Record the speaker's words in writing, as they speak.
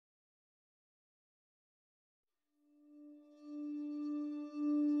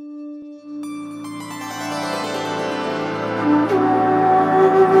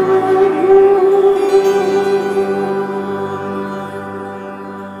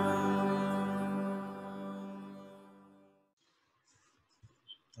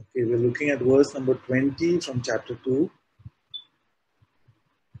Okay, we're looking at verse number 20 from chapter 2.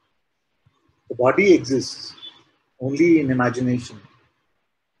 The body exists only in imagination,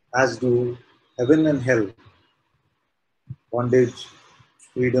 as do heaven and hell, bondage,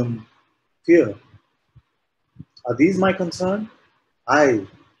 freedom, fear. Are these my concern? I,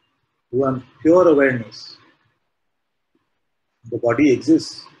 who am pure awareness. The body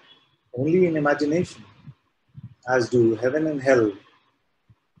exists only in imagination, as do heaven and hell,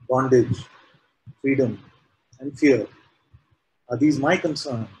 bondage, freedom, and fear. Are these my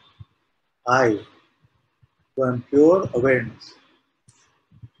concern? I, who am pure awareness.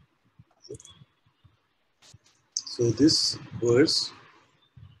 So this verse,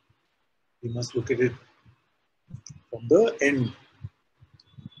 we must look at it from the end.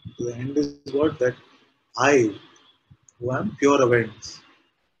 The end is what? That I, who am pure awareness.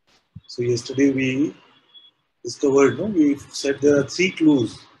 So yesterday we discovered, no, we said there are 3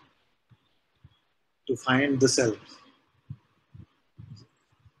 clues to find the self.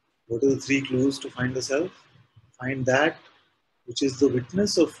 What are the 3 clues to find the self? Find that which is the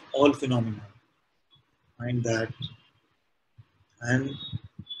witness of all phenomena. Find that. And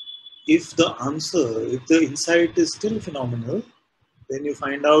if the answer, if the insight is still phenomenal, then you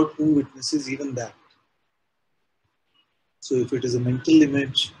find out who witnesses even that. So if it is a mental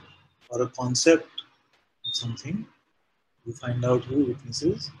image or a concept of something, you find out who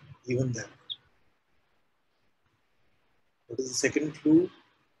witnesses even that. What is the second clue?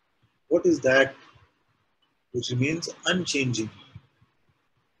 What is that which remains unchanging?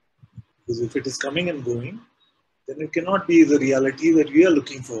 Because if it is coming and going, then it cannot be the reality that we are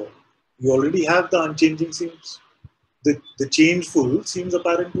looking for. We already have the unchanging seems. The changeful seems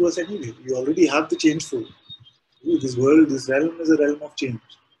apparent to us anyway. We already have the changeful. This world, this realm is a realm of change.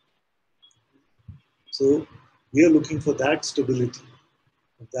 So we are looking for that stability,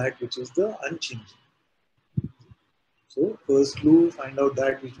 of that which is the unchanging. So first clue, find out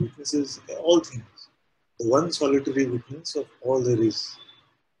that which witnesses all things. The one solitary witness of all there is.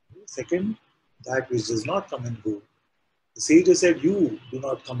 Second, that which does not come and go. The sage has said, you do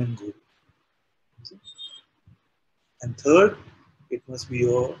not come and go. And third, it must be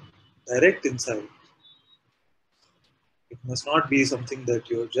your direct insight. It must not be something that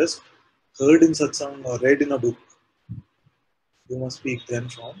you have just heard in satsang or read in a book. You must speak then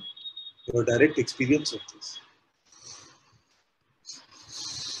from your direct experience of this.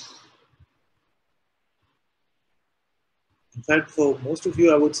 In fact, for most of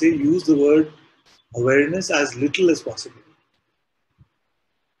you, I would say use the word awareness as little as possible.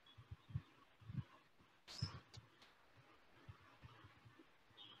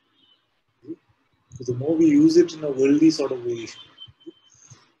 Because the more we use it in a worldly sort of way,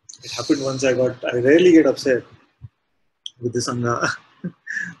 it happened once I rarely get upset with the Sangha.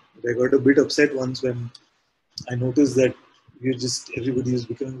 I got a bit upset once when I noticed that everybody is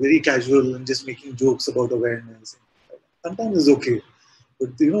becoming very casual and just making jokes about awareness. Sometimes it's okay. But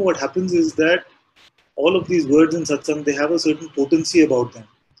you know what happens is that all of these words in satsang, they have a certain potency about them.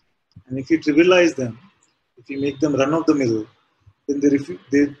 And if you trivialize them, if you make them run of the mill, then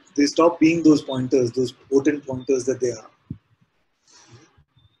they stop being those pointers, those potent pointers that they are.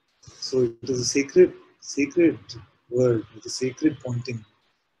 So it is a sacred word with a sacred pointing,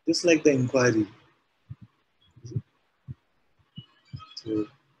 just like the inquiry. So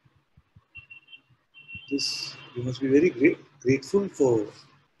this, you must be very grateful for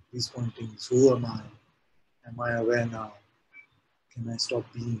these pointings. Who am I? Am I aware now? Can I stop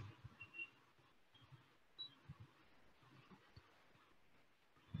being?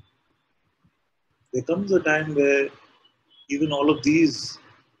 There comes a time where even all of these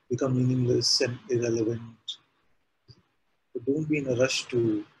become meaningless and irrelevant. But don't be in a rush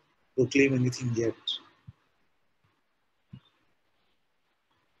to proclaim anything yet.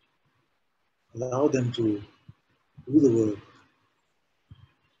 Allow them to do the work.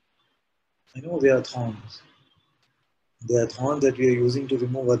 I know they are thorns. They are thorns that we are using to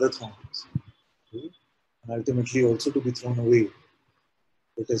remove other thorns. And ultimately also to be thrown away.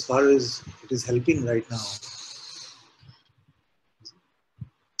 But as far as it is helping right now,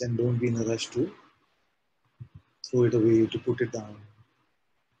 then don't be in a rush to throw it away, to put it down.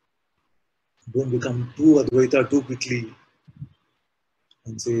 Don't become too Advaita too quickly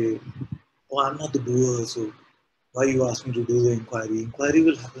and say, oh, I'm not the doer, so why you ask me to do the inquiry? Inquiry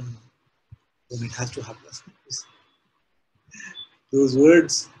will happen when it has to happen. Those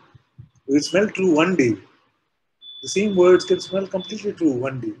words will smell true one day. The same words can smell completely true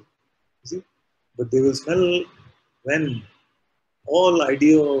one day. You see? But they will smell when all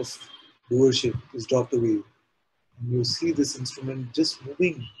idea of doership is dropped away And you see this instrument just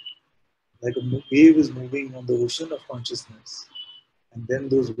moving, like a wave is moving on the ocean of consciousness. And then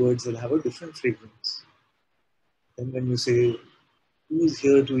those words will have a different fragrance. Then when you say, who is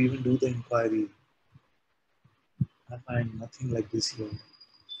here to even do the inquiry? I find nothing like this here.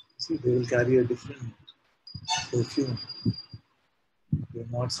 See, they will carry a different perfume. They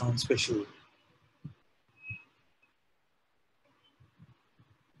will not sound special.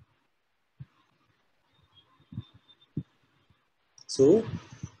 So,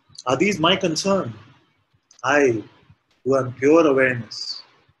 are these my concern? I, who am pure awareness.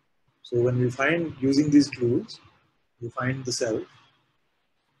 So when we find using these tools, you find the self.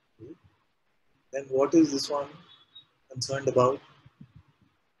 Then what is this one concerned about?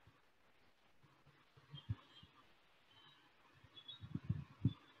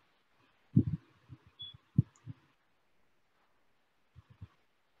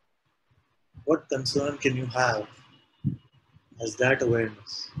 What concern can you have as that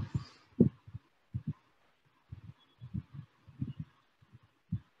awareness?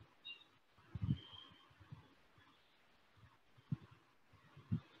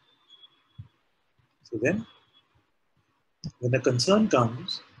 So then, when a concern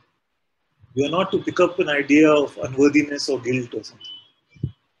comes, you are not to pick up an idea of unworthiness or guilt or something.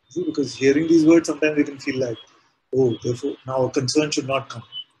 See, because hearing these words, sometimes we can feel like, oh, therefore now a concern should not come.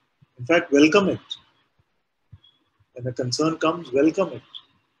 In fact, welcome it. When a concern comes, welcome it.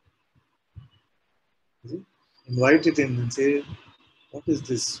 See? Invite it in and say, what is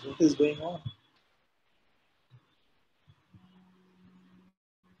this? What is going on?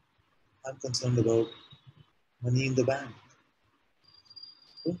 I'm concerned about money in the bank.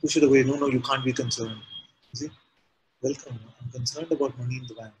 Don't push it away. No, no, you can't be concerned. You see? Welcome. I'm concerned about money in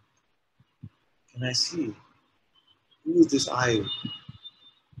the bank. Can I see who is this I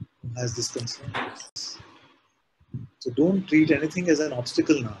who has this concern? So don't treat anything as an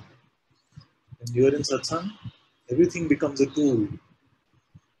obstacle now. When you're in satsang, everything becomes a tool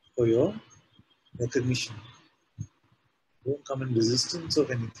for your recognition. Don't come in resistance of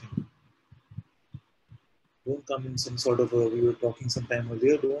anything. Don't come in some sort of a, we were talking some time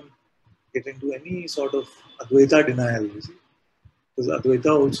earlier, don't get into any sort of Advaita denial, you see. Because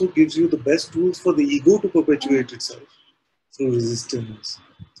Advaita also gives you the best tools for the ego to perpetuate itself through resistance,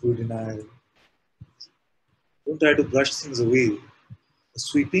 through denial. Don't try to brush things away. The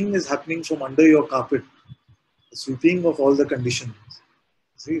sweeping is happening from under your carpet, the sweeping of all the conditions.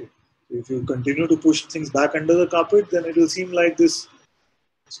 See, if you continue to push things back under the carpet, then it will seem like this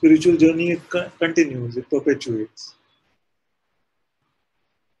spiritual journey continues, it perpetuates.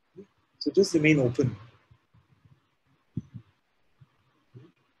 So just remain open.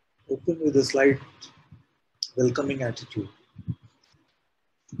 Open with a slight welcoming attitude.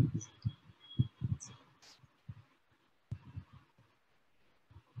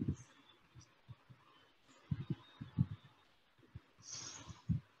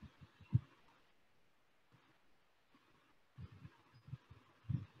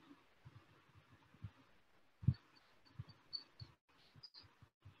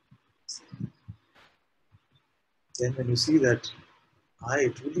 Then when you see that I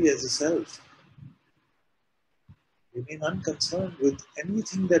truly as a self, remain unconcerned with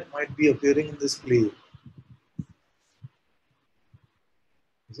anything that might be appearing in this play.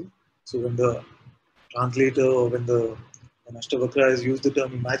 So when the translator or when Ashtavakra has used the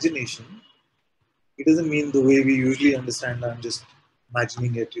term imagination, it doesn't mean the way we usually understand I'm just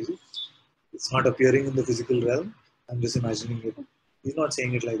imagining it. You see? It's not appearing in the physical realm, I'm just imagining it. He's not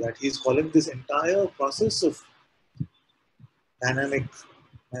saying it like that. He's calling this entire process of dynamic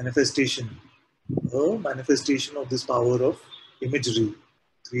manifestation a manifestation of this power of imagery,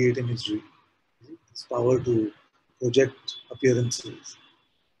 create imagery, this power to project appearances.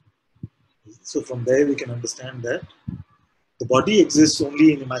 So from there we can understand that the body exists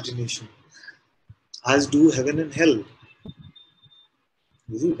only in imagination, as do heaven and hell.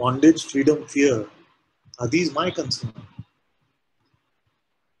 You see, bondage, freedom, fear, are these my concern?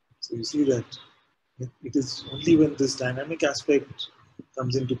 So you see that it is only when this dynamic aspect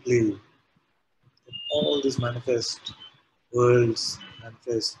comes into play that all this manifest worlds,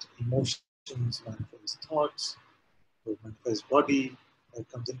 manifest emotions, manifest thoughts, manifest body that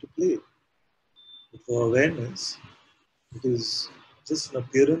comes into play. But for awareness, it is just an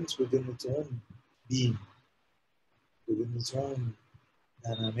appearance within its own being, within its own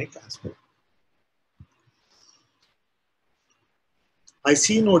dynamic aspect. I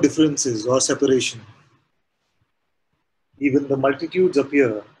see no differences or separation. Even the multitudes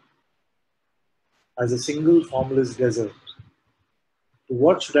appear as a single formless desert. To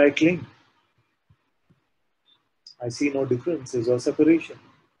what should I cling? I see no differences or separation.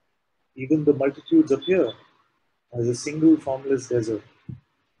 Even the multitudes appear as a single formless desert.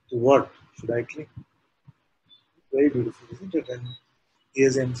 To what should I cling? Very beautiful, isn't it? And he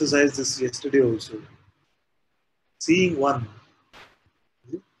has emphasized this yesterday also. Seeing one.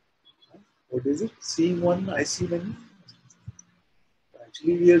 What is it? Seeing one, I see many.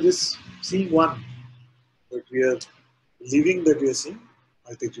 Actually, we are just seeing one, but we are believing that we are seeing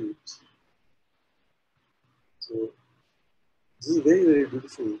multitudes. So, this is a very, very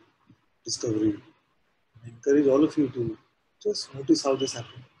beautiful discovery. I encourage all of you to just notice how this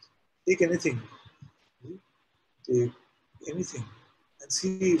happens. Take anything, take anything, and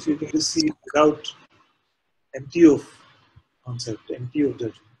see if you can just see it without empty of concept, empty of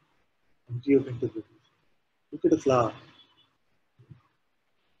judgment, empty of interpretation. Look at a flower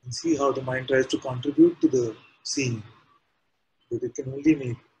and see how the mind tries to contribute to the seeing, but it can only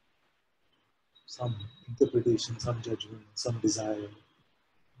make some interpretation, some judgment, some desire.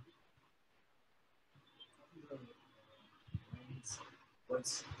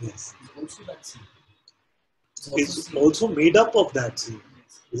 Yes. It's also made up of that seeing.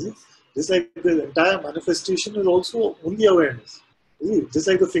 Is it? Just like the entire manifestation is also only awareness. Is it? Just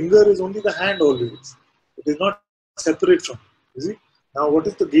like the finger is only the hand always. It is not separate from. Is it? Now, what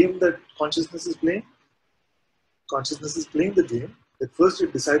is the game that consciousness is playing? Consciousness is playing the game that first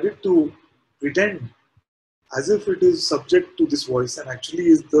it decided to pretend as if it is subject to this voice and actually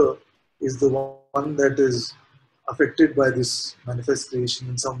is the one that is affected by this manifest creation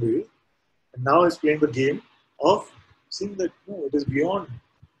in some way. And now it's playing the game of seeing that no, it is beyond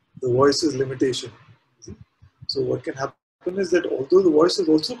the voice's limitation. So what can happen is that although the voice is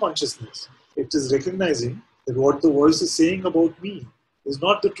also consciousness, it is recognizing that what the voice is saying about me is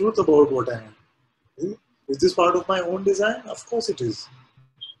not the truth about what I am. Is this part of my own design? Of course it is.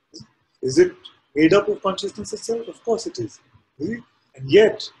 Is it made up of consciousness itself? Of course it is. And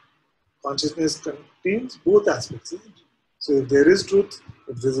yet, consciousness contains both aspects. So if there is truth,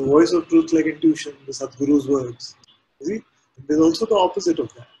 if there's a voice of truth like intuition, the Sadguru's words, there's also the opposite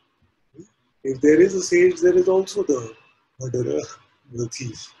of that. If there is a sage, there is also the murderer, the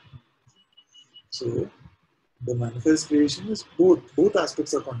thief. So the manifest creation is both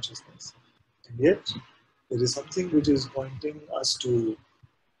aspects of consciousness. And yet, there is something which is pointing us to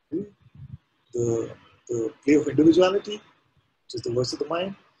the play of individuality, which is the voice of the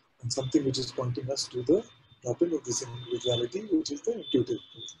mind, and something which is pointing us to the drop-in of this individuality, which is the intuitive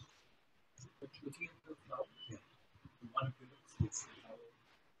place. But looking at the flower, one yes.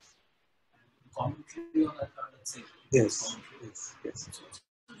 Commentary on that, let's say. Yes.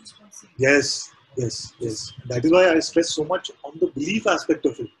 Yes. That is why I stress so much on the belief aspect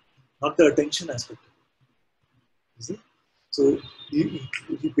of it, not the attention aspect. You see? So, he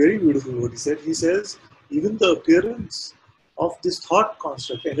very beautiful what he said. He says, even the appearance of this thought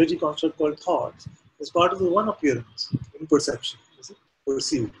construct, energy construct called thoughts, is part of the one appearance in perception,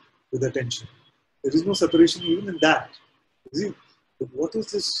 perceived with attention. There is no separation even in that. You see? But what is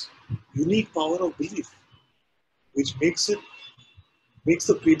this unique power of belief, which makes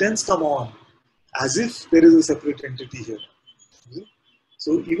the pretense come on as if there is a separate entity here.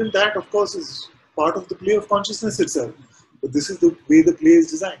 So even that, of course, is part of the play of consciousness itself. But this is the way the play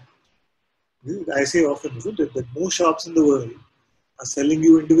is designed. I say often, isn't it, that most shops in the world are selling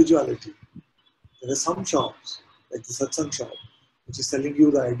you individuality. There are some shops, like the Satsang shop, which is selling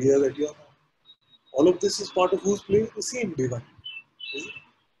you the idea that you are not. All of this is part of whose play? The same divine.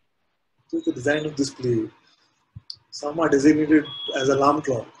 So the design of this play. Some are designated as alarm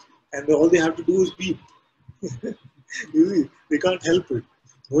clock, and all they have to do is beep. You see, they can't help it.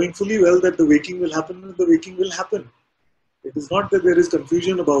 Knowing fully well that the waking will happen, the waking will happen. It is not that there is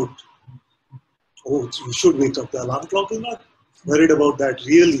confusion about, oh, you should wake up. The alarm clock is not worried about that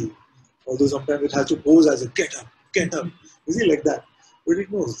really. Although sometimes it has to pose as a get up. You see, like that. But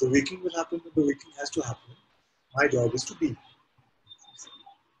it knows the waking will happen and the waking has to happen. My job is to be.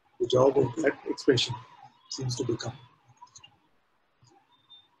 The job of that expression seems to become.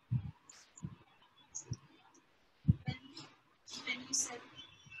 When you said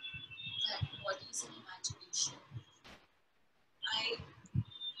that body is an imagination,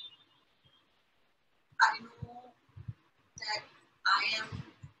 I know that I am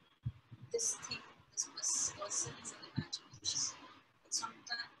this thing, this person is an imagination. But sometimes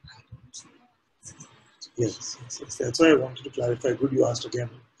I don't know this is an imagination. Yes. That's why I wanted to clarify. Good, you asked again,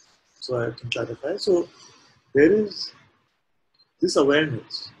 so I can clarify. So there is this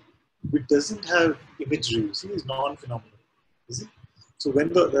awareness which doesn't have imagery. You see, is non-phenomenal. Is it? So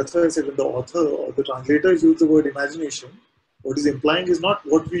that's why I said when the author or the translators use the word imagination, what is implying is not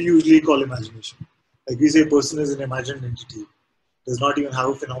what we usually call imagination. Like we say, person is an imagined entity, does not even have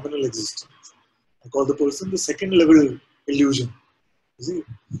a phenomenal existence. I call the person the second level illusion. You see?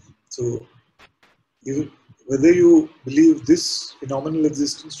 So, whether you believe this phenomenal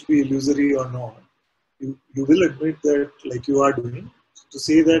existence to be illusory or not, you will admit that, like you are doing, to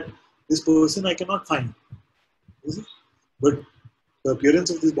say that this person I cannot find. You see? But the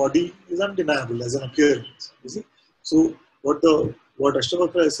appearance of this body is undeniable as an appearance. You see? So what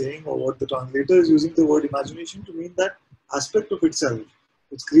Ashtavakra is saying, or what the translator is using the word imagination to mean that aspect of itself,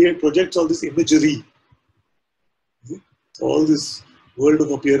 which projects all this imagery. You see? So all this world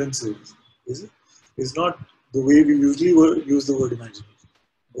of appearances, you see, is not the way we usually use the word imagination.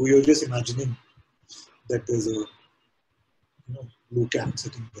 We are just imagining that there's a blue cat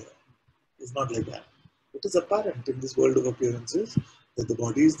sitting there. It's not like that. It is apparent in this world of appearances that the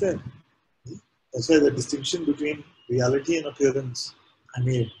body is there. That's why the distinction between reality and appearance I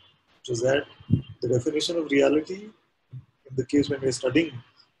made, which was that the definition of reality in the case when we're studying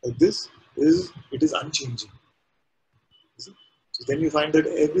like this is it is unchanging. So then you find that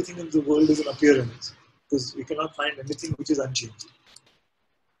everything in the world is an appearance because we cannot find anything which is unchanging.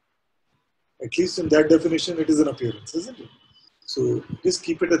 At least in that definition, it is an appearance, isn't it? So just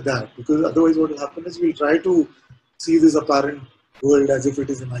keep it at that, because otherwise what will happen is we'll try to see this apparent world as if it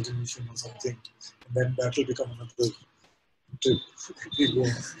is imagination or something, and then that will become another trip. We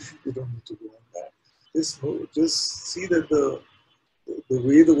don't need to go on that. Just see that the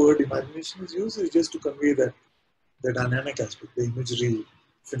way the word imagination is used is just to convey that dynamic aspect, the imagery,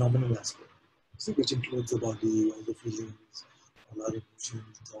 phenomenal aspect, see, which includes the body, all the feelings, all our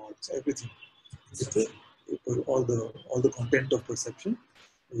emotions, thoughts, everything. All the content of perception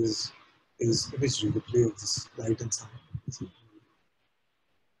is imagery, the play of this light and sound.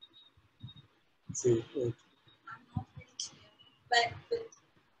 See, I'm not very clear, but with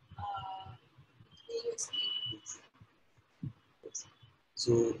the way you explain.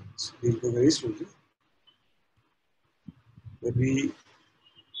 so we'll go very slowly. When we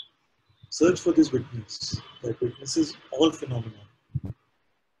search for this witness that witnesses all phenomena,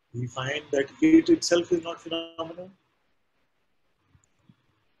 we find that it itself is not phenomenal.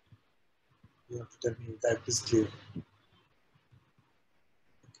 You have to tell me if that is clear.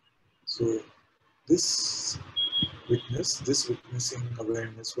 So this witness, this witnessing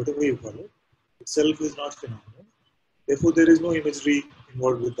awareness, whatever you call it, itself is not phenomenal. Therefore, there is no imagery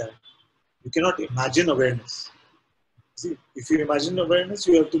involved with that. You cannot imagine awareness. See, if you imagine awareness,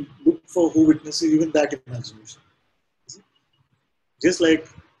 you have to look for who witnesses even that imagination. See? Just like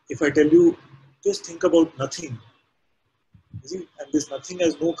if I tell you, just think about nothing. See? And this nothing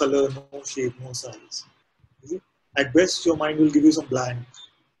has no color, no shape, no size. See? At best, your mind will give you some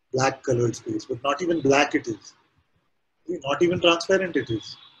black colored space, but not even black it is. See? Not even transparent it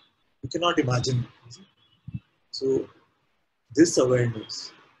is. You cannot imagine. See? So, this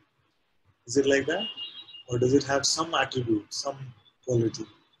awareness, is it like that? Or does it have some attribute, some quality?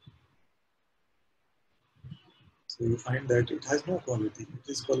 So you find that it has no quality. It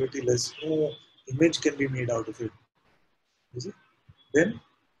is qualityless. No image can be made out of it. You see? Then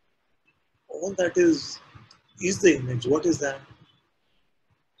all that is the image. What is that?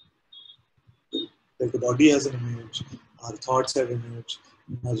 Like the body has an image, our thoughts have an image,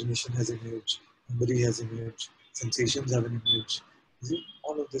 imagination has an image, memory has an image, sensations have an image. You see?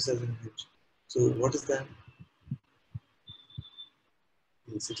 All of this has an image. So what is that?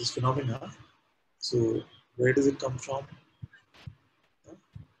 Yes, it is phenomena. So where does it come from?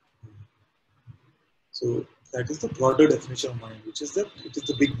 So that is the broader definition of mind, which is that it is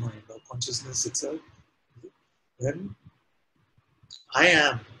the big mind or consciousness itself. When I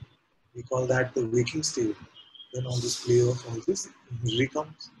am, we call that the waking state. Then all this play of all this imagery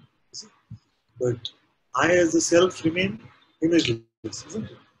comes. But I as the self remain imageless, isn't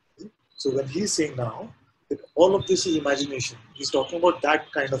it? So when he's saying now that all of this is imagination, he's talking about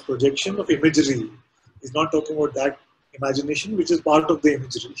that kind of projection of imagery. He's not talking about that imagination which is part of the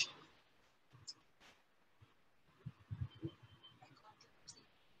imagery.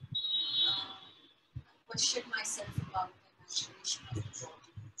 Question myself about the imagination of the body.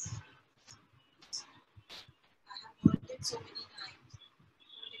 I have heard it so many times,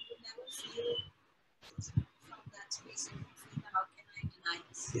 but it would never feel from that space. It would feel, how can I deny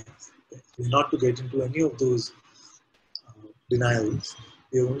this? Yes. Not to get into any of those denials.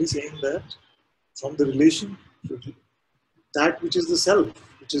 We are only saying that from the relation to that which is the self,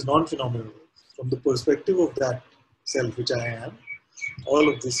 which is non-phenomenal, from the perspective of that self which I am, all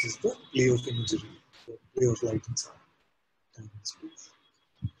of this is the play of imagery, the play of light and sound, time and space.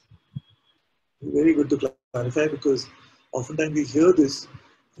 Very good to clarify, because oftentimes we hear this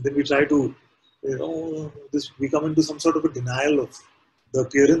and then we try to we come into some sort of a denial of the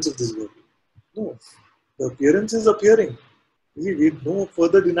appearance of this world. No, the appearance is appearing. No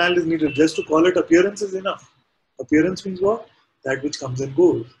further denial is needed. Just to call it appearance is enough. Appearance means what? That which comes and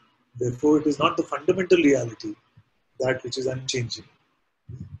goes. Therefore, it is not the fundamental reality, that which is unchanging.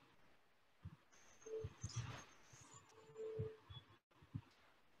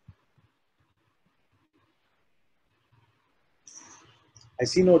 I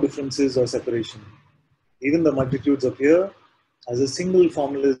see no differences or separation. Even the multitudes appear as a single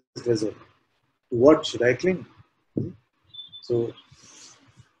formless desert. To what should I cling? So,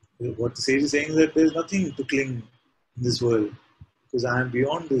 what the sage is saying is that there is nothing to cling in this world because I am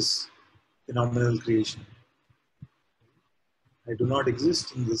beyond this phenomenal creation. I do not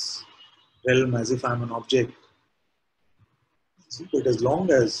exist in this realm as if I am an object. See, but as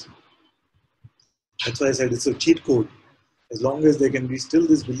long as, that's why I said it's a cheat code, as long as there can be still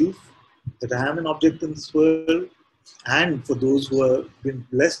this belief that I am an object in this world, and for those who have been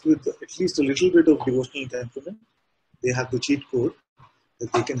blessed with at least a little bit of devotional temperament, they have the cheat code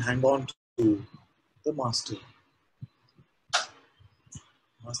that they can hang on to the master.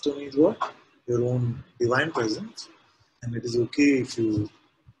 Master means what? Your own divine presence, and it is okay if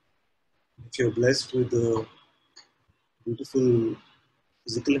you're blessed with the beautiful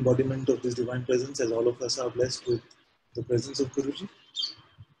physical embodiment of this divine presence, as all of us are blessed with the presence of Guruji.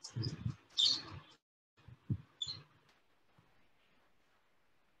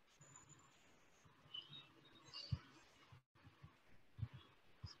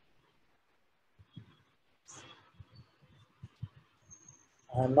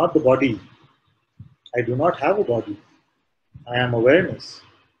 I am not the body. I do not have a body. I am awareness,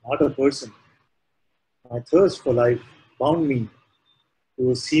 not a person. My thirst for life bound me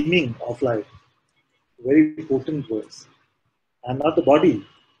to a seeming of life. Very potent verse. I am not the body.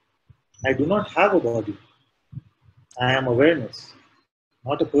 I do not have a body. I am awareness,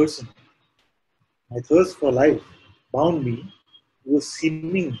 not a person. My thirst for life bound me to a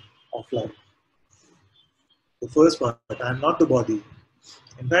seeming of life. The first part, I am not the body.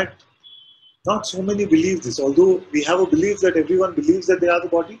 In fact, not so many believe this, although we have a belief that everyone believes that they are the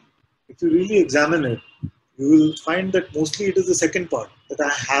body. If you really examine it, you will find that mostly it is the second part, that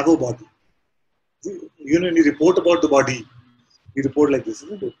I have a body. When you report about the body, you report like this,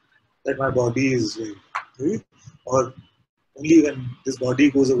 isn't it? That my body is right? Or only when this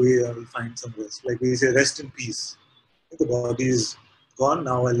body goes away, I will find some rest. Like we say, rest in peace. The body is gone,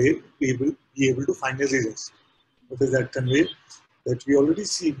 now I'll be able to finally rest. What does that convey? That we already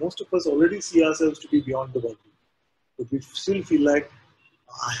see, most of us already see ourselves to be beyond the body. But we still feel like,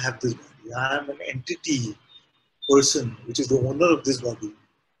 I have this body. I am an entity, person, which is the owner of this body.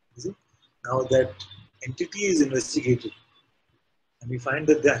 Now that entity is investigated. And we find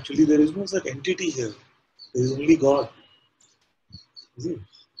that actually there is no such entity here. There is only God. It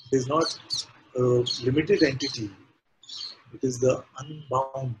is not a limited entity. It is the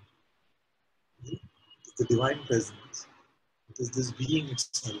unbound. It's the divine presence. It is this being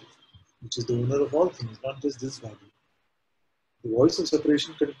itself, which is the owner of all things, not just this body. The voice of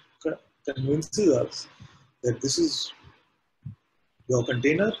separation convinces us that this is your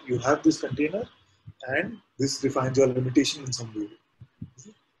container, you have this container, and this defines your limitation in some way.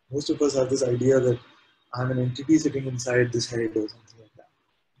 Most of us have this idea that I'm an entity sitting inside this head or something like that.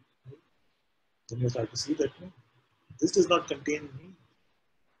 Then you start to see that no, this does not contain me.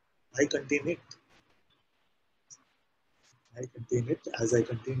 I contain it. I contain it as I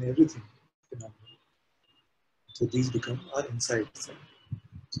contain everything. So these become our insights.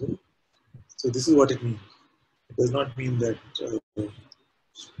 So this is what it means. It does not mean that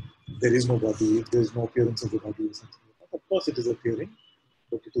there is no body, if there is no appearance of the body or something like that. Of course it is appearing,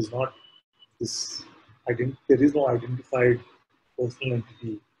 but it is not this, there is no identified personal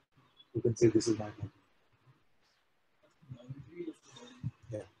entity who can say this is my body. Boundary of the body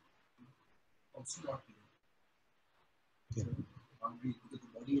Yeah. also not clear. Yeah. Boundary, because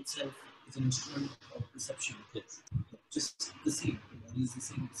the body itself is an instrument of perception. Yes. Just the same. The body is the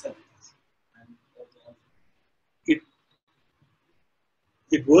same itself. And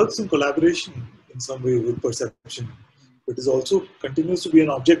It works in collaboration in some way with perception, but it also continues to be an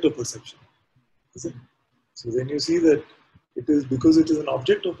object of perception. Isn't it? So when you see that it is because it is an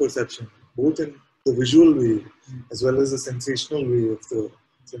object of perception, both in the visual way as well as the sensational way of the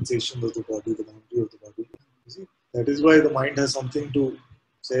sensation of the body, the boundary of the body. You see, that is why the mind has something to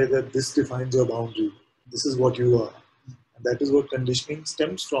say that this defines your boundary. This is what you are. And that is what conditioning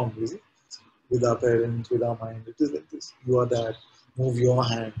stems from, you see, with our parents, with our mind. It is like this. You are that. Move your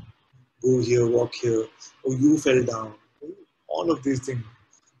hand. Go here, walk here. Oh, you fell down. All of these things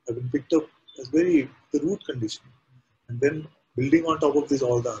have been picked up That's very the root condition. And then building on top of this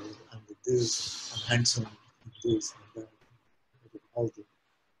all the other. I'm with this, I'm handsome, I'm this, I'm that, all the.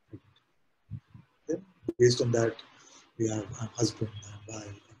 Then based on that, we have I'm husband, I'm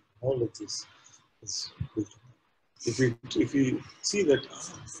wife, all of this is built on that. If we see that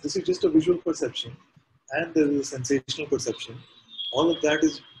this is just a visual perception and there is a sensational perception, all of that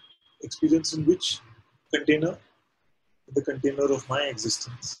is experienced in which container? The container of my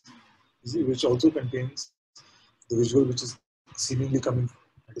existence, which also contains the visual, which is seemingly coming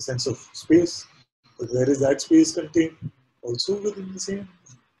at a sense of space. But where is that space contained? Also within the same.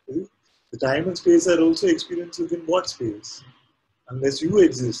 The time and space are also experienced within what space? Unless you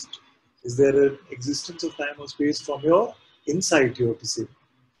exist, is there an existence of time or space from your insight, you have to say.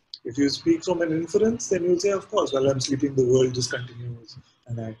 If you speak from an inference, then you'll say, of course, while I'm sleeping, the world just continues.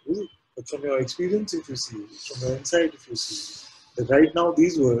 And I will. But from your experience, if you see, from your insight, if you see, that right now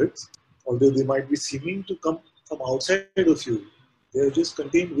these words, although they might be seeming to come from outside of you, they are just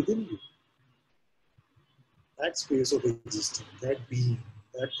contained within you. That space of existence, that being,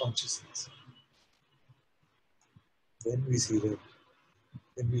 that consciousness. Then we see that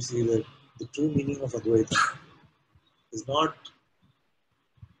the true meaning of Advaita is not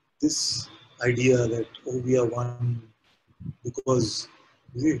this idea that, oh, we are one because,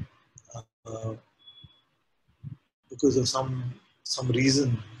 you see, uh, because of some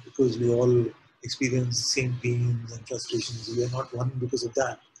reason, because we all experience the same pains and frustrations. We are not one because of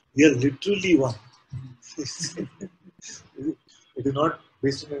that. We are literally one. It is not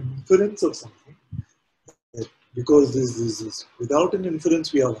based on an inference of something. That because this. Without an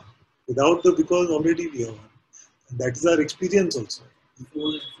inference, we are one. Without the because, already we are one. And that is our experience also.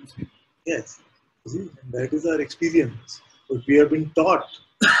 Yes. See? And that is our experience. But we have been taught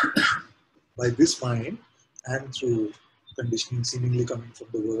by this mind and through conditioning seemingly coming from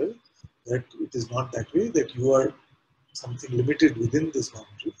the world that it is not that way, that you are something limited within this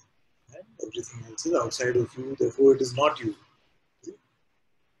boundary and everything else is outside of you, therefore it is not you.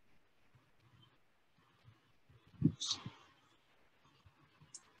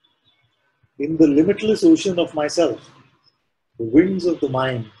 In the limitless ocean of myself, the winds of the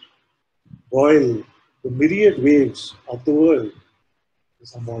mind boil the myriad waves of the world, is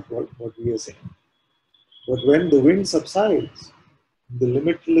somewhat what we are saying. But when the wind subsides, in the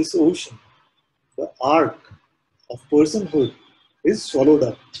limitless ocean, the arc of personhood is swallowed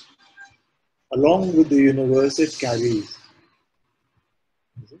up, along with the universe it carries.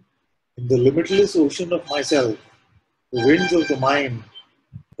 In the limitless ocean of myself, the winds of the mind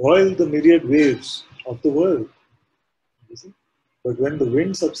boil the myriad waves of the world. You see? But when the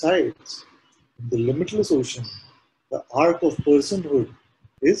wind subsides, in the limitless ocean, the arc of personhood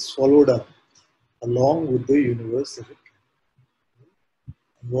is swallowed up, along with the universe that it carries.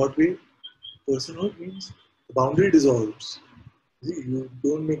 In what way? Personhood means the boundary dissolves. You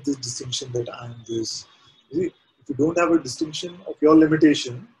don't make this distinction that I am this. If you don't have a distinction of your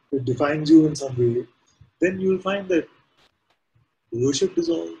limitation, it defines you in some way, then you will find that worship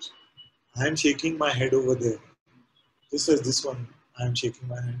dissolves. I am shaking my head over there. Just as this one, I am shaking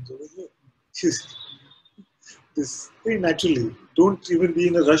my hands over here. This very naturally. Don't even be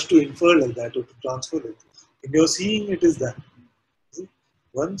in a rush to infer like that or to transfer it. In your seeing, it is that.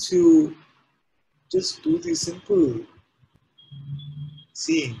 Once you just do the simple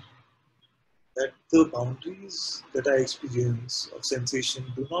seeing, that the boundaries that I experience of sensation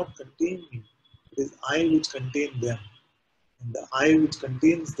do not contain me. It is I which contain them. And the I which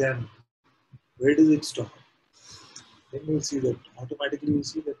contains them, where does it stop? Then you'll see that automatically you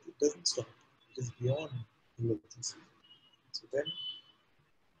see that it doesn't stop. It is beyond all of this. So then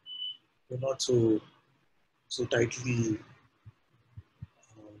you're not so tightly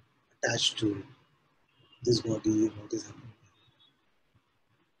attached to this body and what is happening.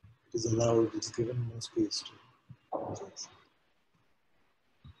 It is allowed, it's given more space to.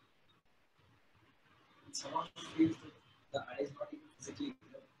 Someone feels that the eye is not even physically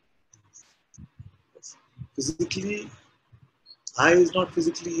there. Yes. Physically, I is not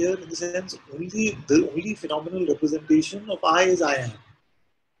physically here in the sense the only phenomenal representation of I is I am.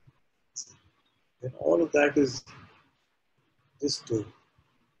 Then all of that is just a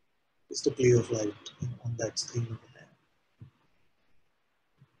play of light on that screen of the hand.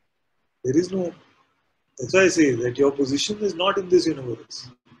 There is no. That's why I say that your position is not in this universe.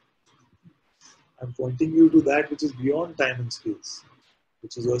 I'm pointing you to that which is beyond time and space,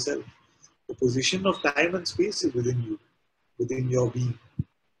 which is yourself. The position of time and space is within you, within your being.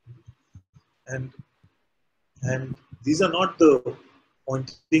 And these are not the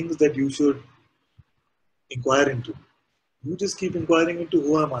things that you should inquire into. You just keep inquiring into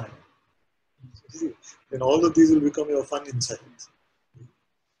who am I? Then all of these will become your fun insights.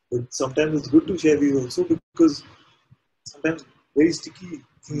 But sometimes it's good to share these also, because sometimes very sticky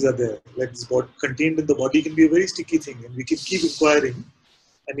things are there. Like this contained in the body can be a very sticky thing, and we can keep inquiring.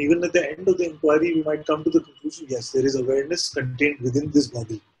 And even at the end of the inquiry, we might come to the conclusion, yes, there is awareness contained within this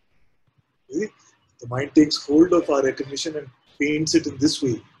body. See? The mind takes hold of our recognition and paints it in this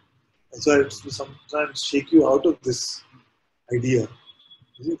way. And so it will sometimes shake you out of this idea,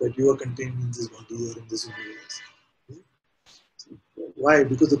 that you are contained in this body or in this universe. Why?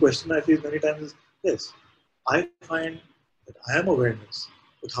 Because the question I face many times is, yes, I find that I am awareness,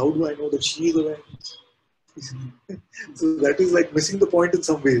 but how do I know that she is awareness? So that is like missing the point in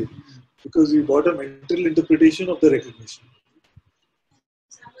some way, because we got a mental interpretation of the recognition.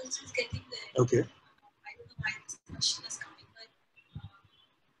 So I was just getting there. Okay. I don't know why this question is coming, but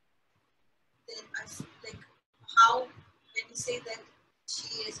then I feel like how, when you say that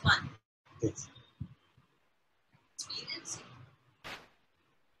she is one, Yes. experiencing, then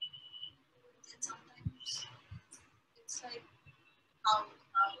sometimes it's like how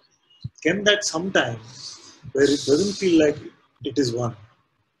Can that sometimes, where it doesn't feel like it is one,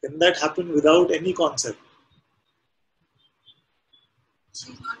 can that happen without any concept?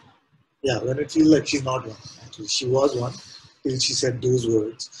 she's not one. Yeah, when it feels like she's not one. Actually, she was one till she said those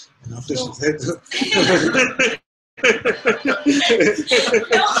words. And after she said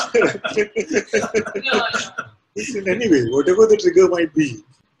in any way, whatever the trigger might be.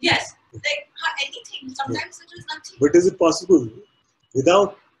 Yes, like anything. Sometimes it is nothing. But is it possible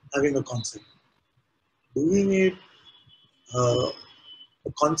without having a concept? Do we need a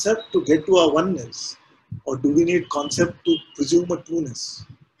concept to get to our oneness? Or do we need concept to presume a two-ness?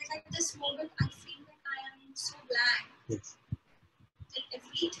 Like at this moment, I feel like I am so blank. Yes. That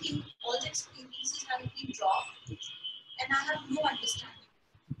everything, all the experiences have been dropped, and I have no understanding.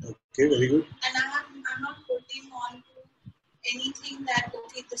 Okay, very good. And I'm not holding on to anything that,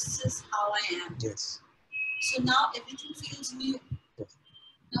 okay, this is how I am. Yes. So now everything feels new. Yes.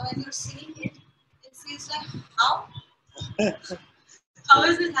 Now when you're saying it, it feels like, how? How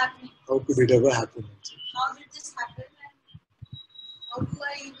is it happening? How could it ever happen? How did this happen? And how do I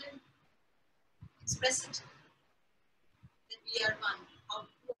even express it? That we are one. How do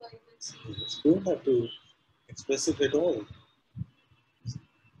I even see it? You don't have to express it at all.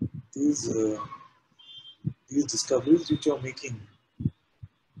 These discoveries which you're making,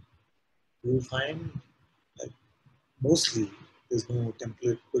 you will find that mostly, there's no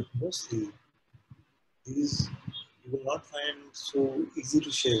template, but mostly these you will not find so easy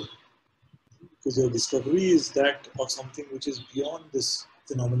to share, because your discovery is that of something which is beyond this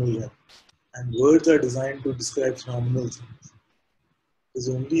phenomenal realm, and words are designed to describe phenomenal things. It's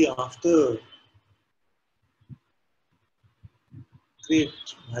only after great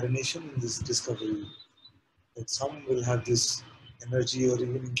marination in this discovery that some will have this energy or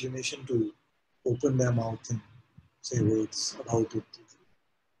even inclination to open their mouth and say words about it.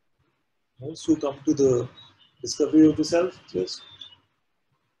 Most who come to the discovery of the self just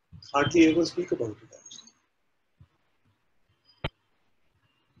hardly ever speak about it, actually,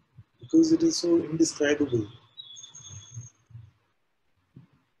 because it is so indescribable.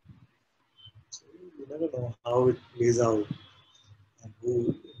 So you never know how it plays out, and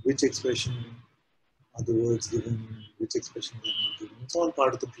which expression are the words given, which expression they are not given. It's all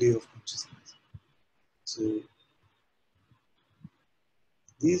part of the play of consciousness. So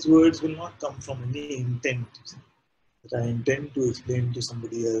these words will not come from any intent that I intend to explain to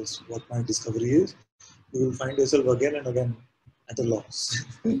somebody else what my discovery is. You will find yourself again and again at a loss.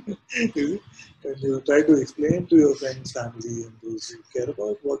 And you try to explain to your friends, family, and those you care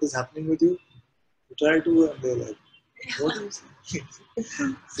about what is happening with you. You try to, and they're like, what is it?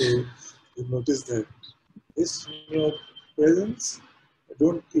 So you notice that this in your presence, I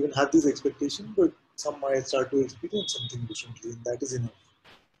don't even have this expectation, but some might start to experience something differently, and that is enough.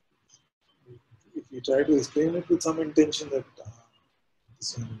 If you try to explain it with some intention that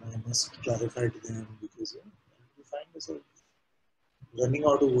this one I must clarify to them, because you find yourself running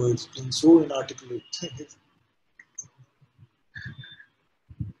out of words, being so inarticulate.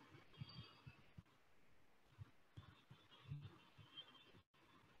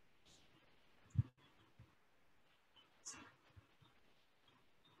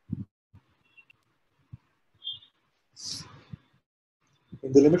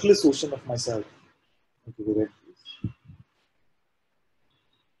 In the limitless ocean of myself. Okay, go ahead, please.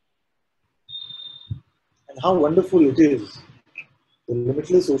 And how wonderful it is, the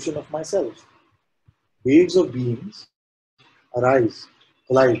limitless ocean of myself. Waves of beings arise,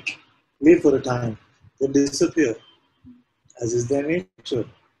 collide, play for a time, then disappear, as is their nature.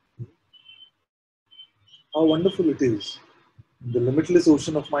 how wonderful it is. In the limitless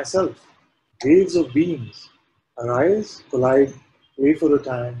ocean of myself, waves of beings arise, collide, play for a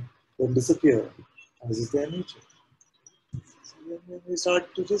time, then disappear, as is their nature. So then we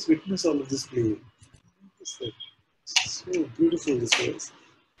start to just witness all of this play. It's like so beautiful, this was.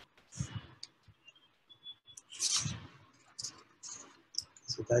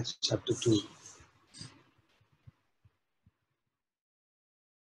 So that's chapter 2.